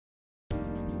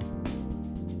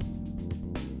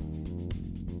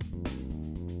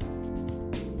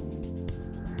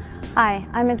Hi,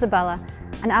 I'm Isabella,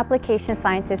 an application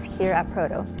scientist here at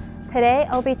Proto. Today,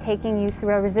 I'll be taking you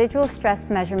through a residual stress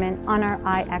measurement on our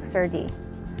iXRD.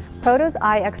 Proto's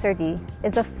iXRD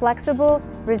is a flexible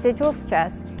residual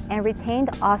stress and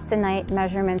retained austenite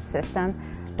measurement system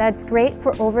that's great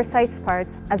for oversized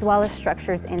parts as well as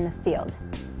structures in the field.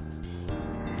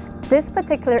 This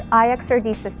particular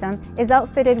iXRD system is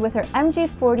outfitted with our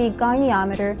MG40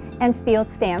 goniometer and field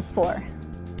stamp 4.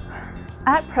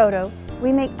 At Proto,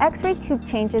 we make Xray tube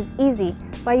changes easy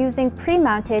by using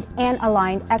pre-mounted and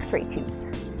aligned Xray tubes.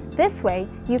 This way,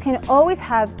 you can always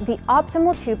have the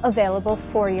optimal tube available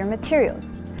for your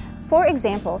materials. For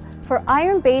example, for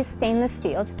iron-based stainless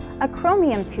steels, a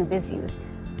chromium tube is used.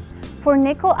 For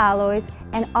nickel alloys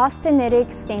and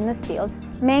austenitic stainless steels,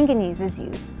 manganese is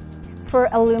used. For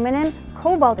aluminum,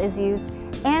 cobalt is used,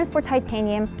 and for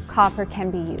titanium, copper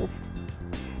can be used.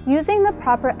 Using the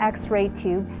proper Xray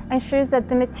tube ensures that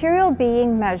the material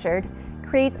being measured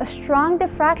creates a strong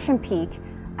diffraction peak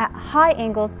at high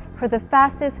angles for the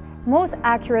fastest, most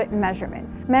accurate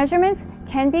measurements. Measurements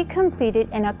can be completed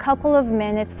in a couple of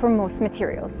minutes for most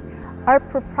materials. Our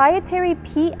proprietary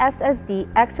PSSD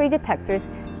X-ray detectors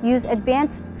use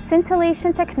advanced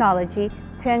scintillation technology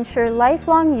to ensure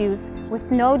lifelong use with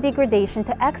no degradation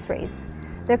to X-rays.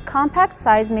 Their compact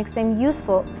size makes them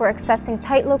useful for accessing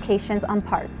tight locations on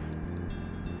parts.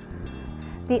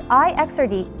 The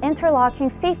iXRD interlocking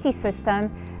safety system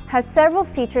has several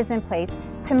features in place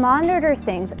to monitor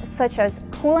things such as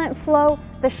coolant flow,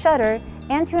 the shutter,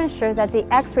 and to ensure that the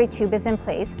X-ray tube is in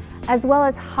place, as well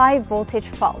as high voltage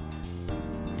faults.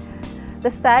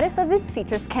 The status of these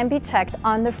features can be checked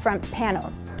on the front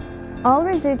panel. All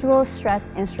residual stress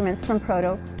instruments from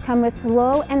Proto come with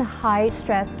low and high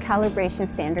stress calibration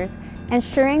standards,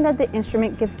 ensuring that the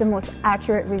instrument gives the most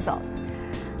accurate results.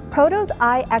 Proto's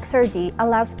iXRD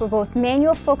allows for both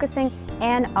manual focusing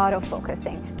and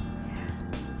autofocusing.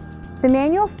 The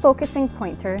manual focusing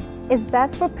pointer is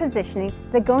best for positioning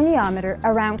the goniometer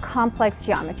around complex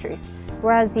geometries,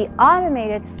 whereas the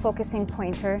automated focusing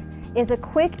pointer is a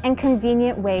quick and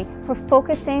convenient way for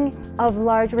focusing of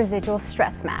large residual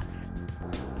stress maps.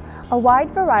 A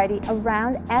wide variety of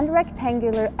round and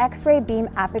rectangular X-ray beam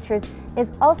apertures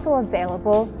is also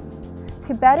available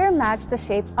to better match the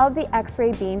shape of the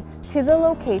X-ray beam to the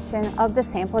location of the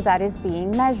sample that is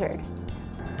being measured.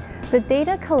 The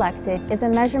data collected is a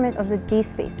measurement of the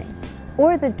D-spacing,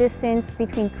 or the distance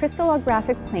between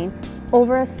crystallographic planes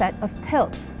over a set of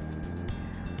tilts.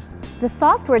 The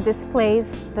software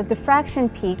displays the diffraction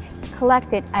peak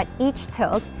collected at each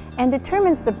tilt and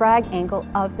determines the Bragg angle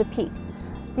of the peak.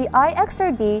 The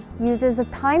iXRD uses a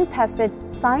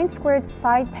time-tested sine-squared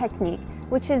side technique,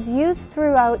 which is used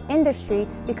throughout industry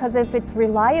because of its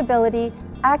reliability,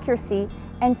 accuracy,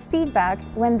 and feedback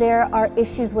when there are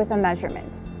issues with a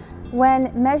measurement. When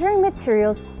measuring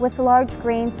materials with large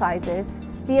grain sizes,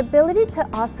 the ability to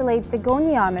oscillate the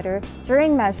goniometer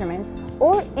during measurements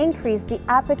or increase the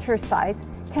aperture size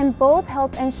can both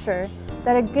help ensure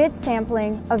that a good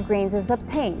sampling of grains is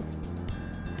obtained.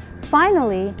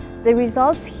 Finally, the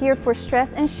results here for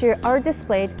stress and shear are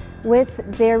displayed with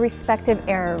their respective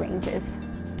error ranges.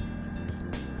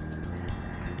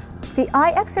 The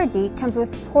iXRD comes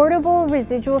with portable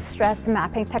residual stress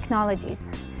mapping technologies.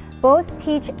 Both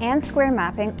teach and square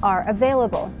mapping are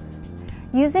available.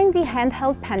 Using the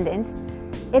handheld pendant,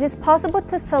 it is possible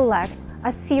to select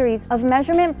a series of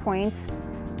measurement points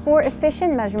for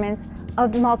efficient measurements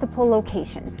of multiple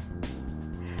locations.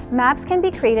 Maps can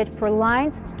be created for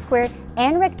lines, square,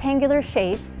 and rectangular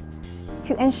shapes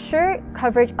to ensure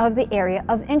coverage of the area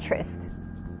of interest.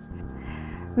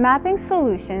 Mapping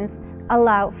solutions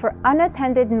allow for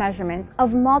unattended measurements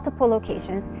of multiple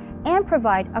locations and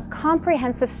provide a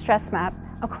comprehensive stress map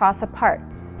across a part.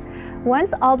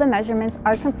 Once all the measurements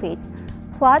are complete,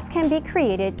 plots can be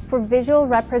created for visual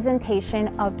representation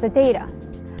of the data.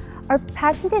 Our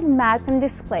patented map and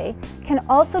display can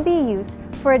also be used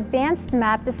for advanced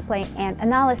map display and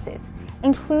analysis,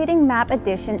 including map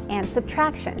addition and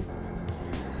subtraction.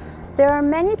 There are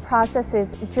many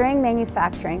processes during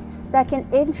manufacturing that can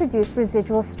introduce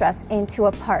residual stress into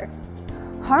a part.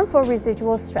 Harmful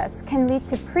residual stress can lead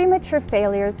to premature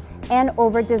failures and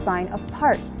over-design of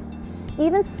parts.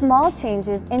 Even small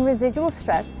changes in residual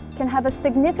stress can have a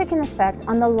significant effect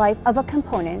on the life of a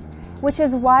component, which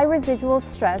is why residual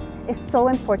stress is so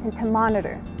important to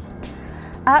monitor.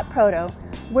 At Proto,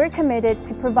 we're committed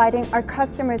to providing our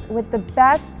customers with the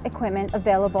best equipment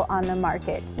available on the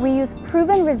market. We use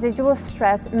proven residual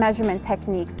stress measurement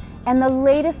techniques and the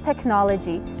latest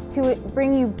technology to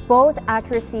bring you both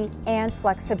accuracy and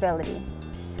flexibility.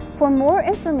 For more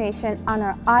information on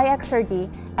our iXRD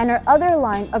and our other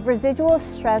line of residual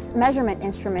stress measurement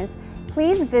instruments,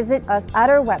 please visit us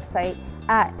at our website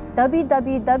at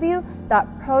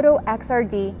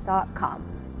www.protoxrd.com.